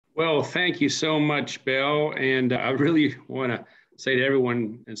Well, thank you so much, Bill. And I really want to say to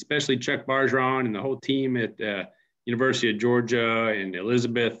everyone, especially Chuck Bargeron and the whole team at University of Georgia and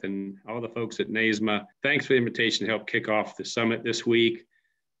Elizabeth and all the folks at NASMA, thanks for the invitation to help kick off the summit this week.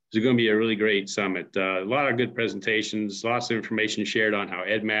 It's going to be a really great summit. A lot of good presentations, lots of information shared on how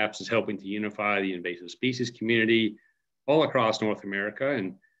EdMaps is helping to unify the invasive species community all across North America.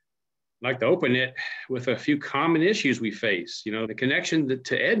 And I'd like to open it with a few common issues we face, the connection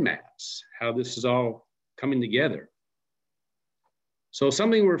to EdMaps, how this is all coming together. So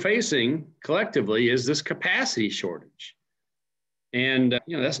something we're facing collectively is this capacity shortage. And,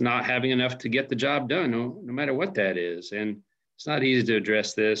 that's not having enough to get the job done, no matter what that is. And it's not easy to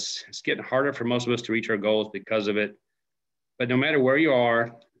address this. It's getting harder for most of us to reach our goals because of it. But no matter where you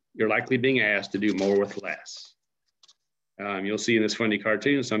are, you're likely being asked to do more with less. You'll see in this funny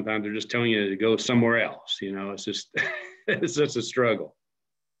cartoon, sometimes they're just telling you to go somewhere else. It's just, it's just a struggle.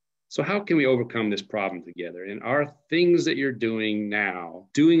 So how can we overcome this problem together? And are things that you're doing now,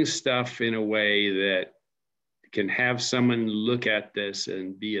 doing stuff in a way that can have someone look at this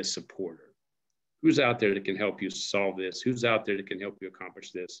and be a supporter? Who's out there that can help you solve this? Who's out there that can help you accomplish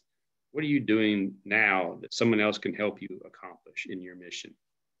this? What are you doing now that someone else can help you accomplish in your mission?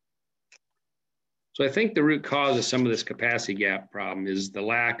 So I think the root cause of some of this capacity gap problem is the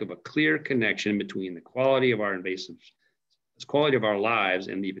lack of a clear connection between the quality of our quality of our lives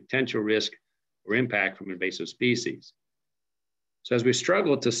and the potential risk or impact from invasive species. So as we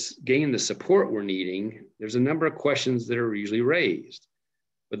struggle to gain the support we're needing, there's a number of questions that are usually raised,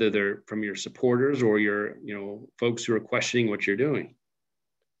 whether they're from your supporters or your folks who are questioning what you're doing.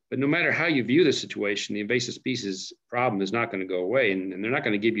 But no matter how you view the situation, the invasive species problem is not going to go away, and they're not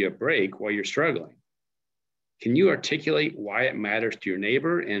going to give you a break while you're struggling. Can you articulate why it matters to your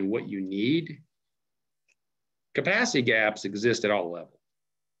neighbor and what you need? Capacity gaps exist at all levels.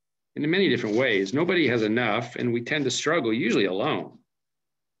 And in many different ways, nobody has enough, and we tend to struggle usually alone.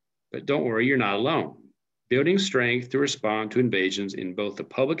 But don't worry, you're not alone. Building strength to respond to invasions in both the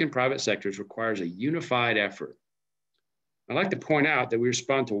public and private sectors requires a unified effort. I'd like to point out that we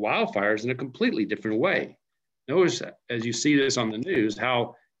respond to wildfires in a completely different way. Notice, as you see this on the news,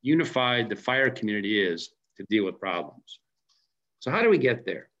 how unified the fire community is to deal with problems. So how do we get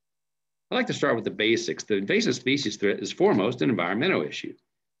there? I'd like to start with the basics. The invasive species threat is foremost an environmental issue,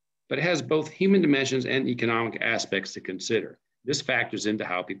 but it has both human dimensions and economic aspects to consider. This factors into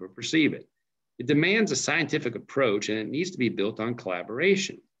how people perceive it. It demands a scientific approach, and it needs to be built on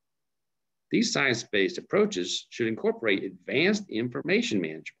collaboration. These science-based approaches should incorporate advanced information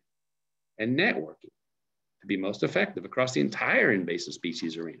management and networking to be most effective across the entire invasive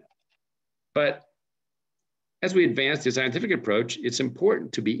species arena. But as we advance the scientific approach, it's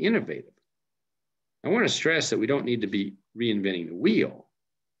important to be innovative. I want to stress that we don't need to be reinventing the wheel.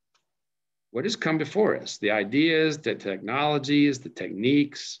 What has come before us, the ideas, the technologies, the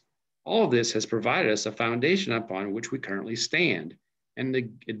techniques, all of this has provided us a foundation upon which we currently stand. And the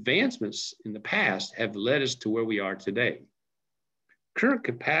advancements in the past have led us to where we are today. Current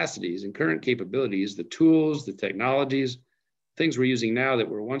capacities and current capabilities, the tools, the technologies, things we're using now that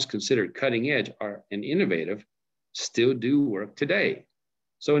were once considered cutting edge and innovative, still do work today.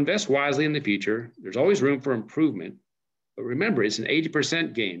 So invest wisely in the future. There's always room for improvement, but remember, it's an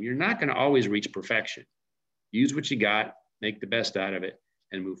 80% game. You're not going to always reach perfection. Use what you got, make the best out of it,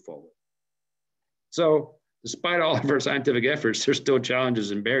 and move forward. So despite all of our scientific efforts, there's still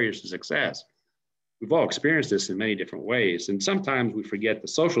challenges and barriers to success. We've all experienced this in many different ways, and sometimes we forget the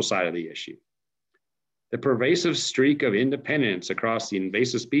social side of the issue. The pervasive streak of independence across the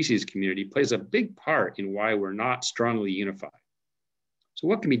invasive species community plays a big part in why we're not strongly unified. So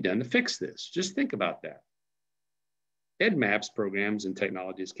what can be done to fix this? Just think about that. EdMaps programs and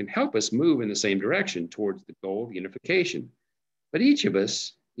technologies can help us move in the same direction towards the goal of unification, but each of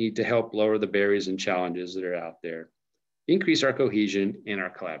us need to help lower the barriers and challenges that are out there, increase our cohesion and our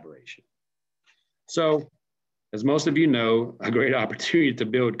collaboration. So, as most of you know, a great opportunity to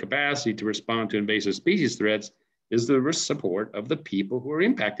build capacity to respond to invasive species threats is the support of the people who are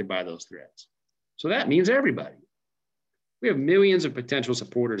impacted by those threats. So that means everybody. We have millions of potential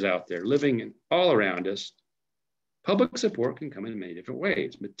supporters out there living all around us. Public support can come in many different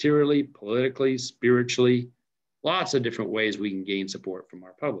ways, materially, politically, spiritually, lots of different ways we can gain support from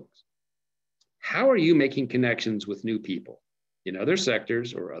our publics. How are you making connections with new people in other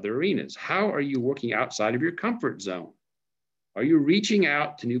sectors or other arenas? How are you working outside of your comfort zone? Are you reaching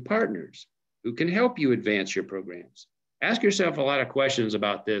out to new partners who can help you advance your programs? Ask yourself a lot of questions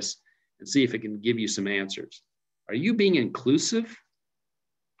about this and see if it can give you some answers. Are you being inclusive?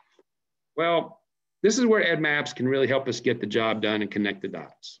 Well, this is where EdMaps can really help us get the job done and connect the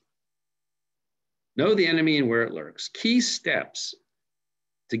dots. Know the enemy and where it lurks. Key steps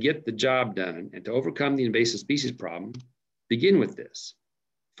to get the job done and to overcome the invasive species problem begin with this.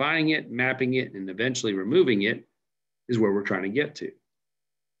 Finding it, mapping it, and eventually removing it is where we're trying to get to.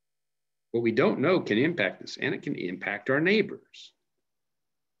 What we don't know can impact us, and it can impact our neighbors.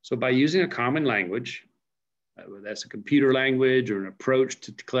 So by using a common language, whether that's a computer language or an approach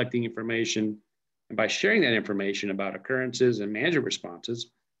to collecting information, and by sharing that information about occurrences and management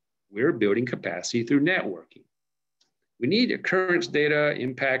responses, we're building capacity through networking. We need occurrence data,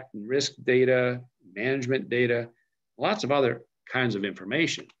 impact and risk data, management data, lots of other kinds of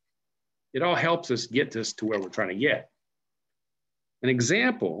information. It all helps us get us to where we're trying to get. An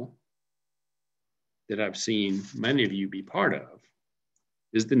example that I've seen many of you be part of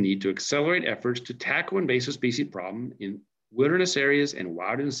is the need to accelerate efforts to tackle invasive species problem in wilderness areas and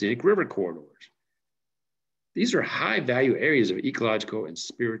wild and scenic river corridors. These are high value areas of ecological and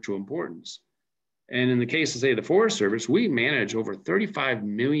spiritual importance. And in the case of, say, the Forest Service, we manage over 35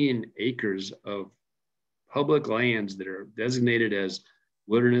 million acres of public lands that are designated as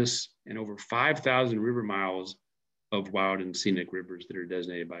wilderness and over 5,000 river miles of wild and scenic rivers that are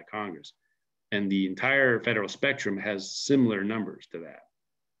designated by Congress. And the entire federal spectrum has similar numbers to that.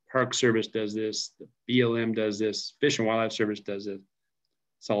 Park Service does this, the BLM does this, Fish and Wildlife Service does this.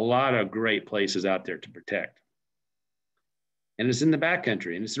 It's a lot of great places out there to protect. And it's in the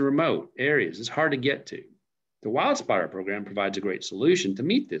backcountry and it's in remote areas. It's hard to get to. The WildSpotter program provides a great solution to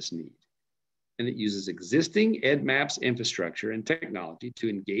meet this need. And it uses existing EdMaps infrastructure and technology to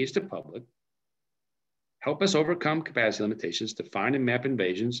engage the public, help us overcome capacity limitations to find and map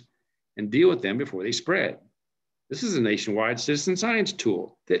invasions and deal with them before they spread. This is a nationwide citizen science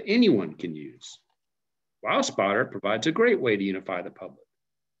tool that anyone can use. WildSpotter provides a great way to unify the public,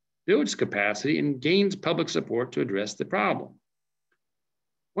 builds capacity, and gains public support to address the problem.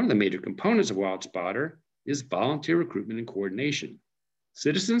 One of the major components of WildSpotter is volunteer recruitment and coordination.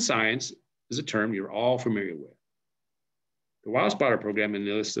 Citizen science is a term you're all familiar with. The WildSpotter program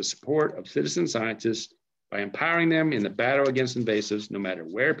enlists the support of citizen scientists by empowering them in the battle against invasives, no matter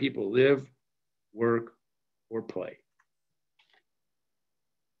where people live, work, or play.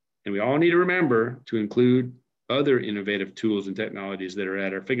 And we all need to remember to include other innovative tools and technologies that are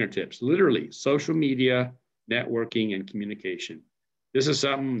at our fingertips, literally social media, networking, and communication. This is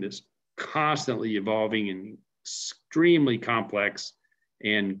something that's constantly evolving and extremely complex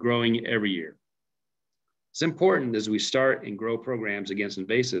and growing every year. It's important as we start and grow programs against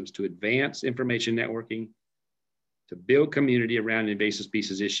invasives to advance information networking, to build community around the invasive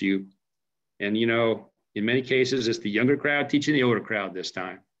species issue. And in many cases, it's the younger crowd teaching the older crowd this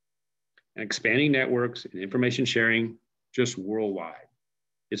time. And expanding networks and information sharing just worldwide.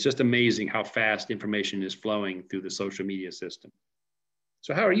 It's just amazing how fast information is flowing through the social media system.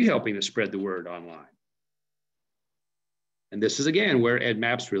 So how are you helping to spread the word online? And this is, again, where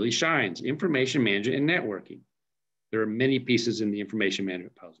EdMaps really shines, information management and networking. There are many pieces in the information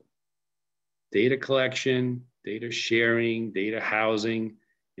management puzzle. Data collection, data sharing, data housing,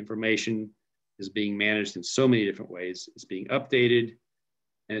 information is being managed in so many different ways. It's being updated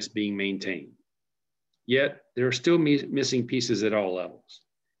and it's being maintained. Yet there are still missing pieces at all levels.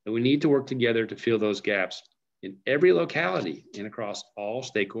 And we need to work together to fill those gaps in every locality and across all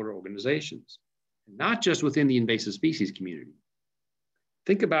stakeholder organizations, not just within the invasive species community.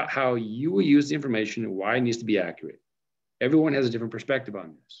 Think about how you will use the information and why it needs to be accurate. Everyone has a different perspective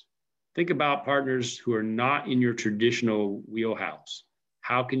on this. Think about partners who are not in your traditional wheelhouse.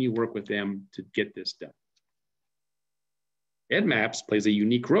 How can you work with them to get this done? EdMaps plays a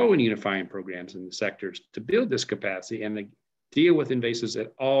unique role in unifying programs in the sectors to build this capacity and to deal with invasives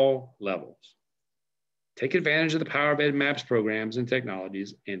at all levels. Take advantage of the power of EdMaps programs and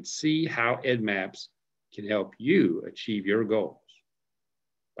technologies and see how EdMaps can help you achieve your goals.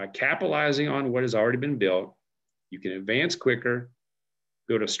 By capitalizing on what has already been built, you can advance quicker,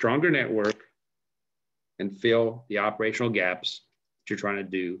 build a stronger network, and fill the operational gaps that you're trying to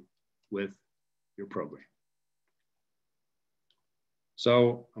do with your program.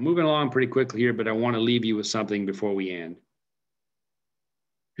 So I'm moving along pretty quickly here, but I want to leave you with something before we end.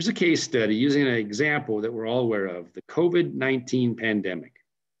 Here's a case study using an example that we're all aware of, the COVID-19 pandemic.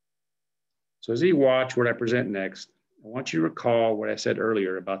 So as you watch what I present next, I want you to recall what I said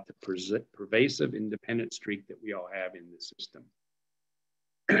earlier about the pervasive independent streak that we all have in the system.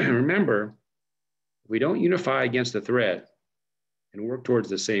 Remember, if we don't unify against the threat and work towards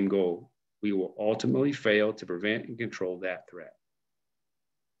the same goal, we will ultimately fail to prevent and control that threat.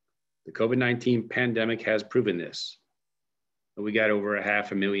 The COVID-19 pandemic has proven this. We got over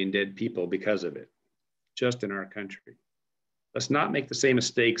 500,000 dead people because of it, just in our country. Let's not make the same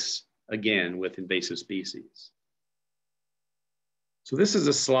mistakes again with invasive species. So this is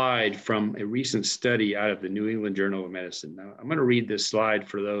a slide from a recent study out of the New England Journal of Medicine. Now, I'm going to read this slide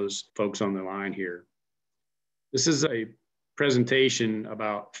for those folks on the line here. This is a presentation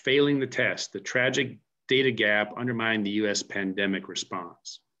about failing the test, the tragic data gap undermining the US pandemic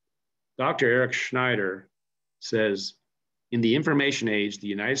response. Dr. Eric Schneider says, in the information age, the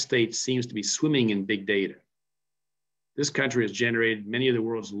United States seems to be swimming in big data. This country has generated many of the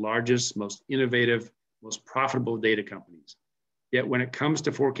world's largest, most innovative, most profitable data companies. Yet when it comes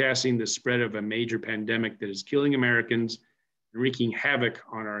to forecasting the spread of a major pandemic that is killing Americans and wreaking havoc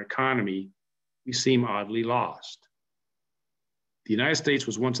on our economy, we seem oddly lost. The United States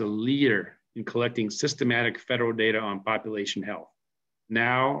was once a leader in collecting systematic federal data on population health.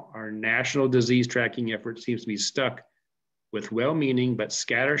 Now, our national disease tracking effort seems to be stuck with well-meaning but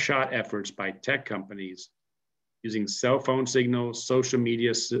scattershot efforts by tech companies using cell phone signals, social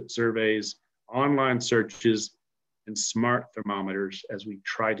media surveys, online searches, and smart thermometers as we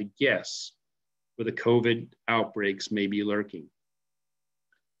try to guess where the COVID outbreaks may be lurking.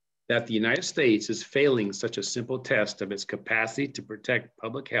 That the United States is failing such a simple test of its capacity to protect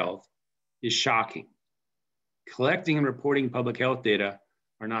public health is shocking. Collecting and reporting public health data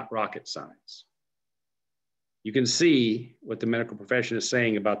are not rocket science. You can see what the medical profession is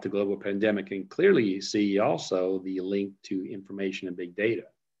saying about the global pandemic, and clearly you see also the link to information and big data.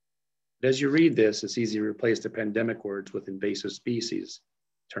 But as you read this, it's easy to replace the pandemic words with invasive species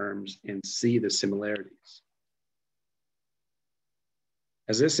terms and see the similarities.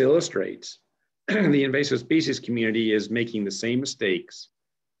 As this illustrates, the invasive species community is making the same mistakes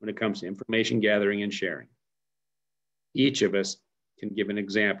when it comes to information gathering and sharing. Each of us can give an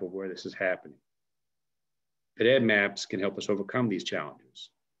example of where this is happening. But EdMaps can help us overcome these challenges.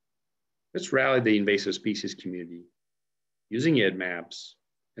 Let's rally the invasive species community using EdMaps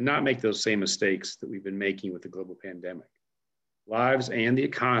and not make those same mistakes that we've been making with the global pandemic. Lives and the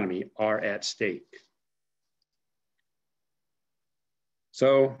economy are at stake.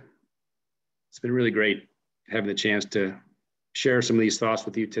 So it's been really great having the chance to share some of these thoughts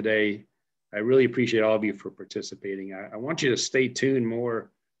with you today. I really appreciate all of you for participating. I want you to stay tuned. More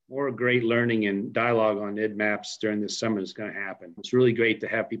great learning and dialogue on EdMaps during this summer is going to happen. It's really great to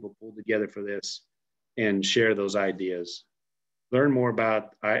have people pull together for this and share those ideas. Learn more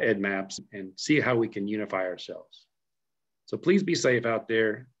about EdMaps and see how we can unify ourselves. So please be safe out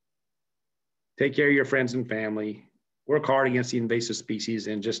there. Take care of your friends and family. Work hard against the invasive species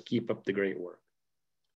and just keep up the great work.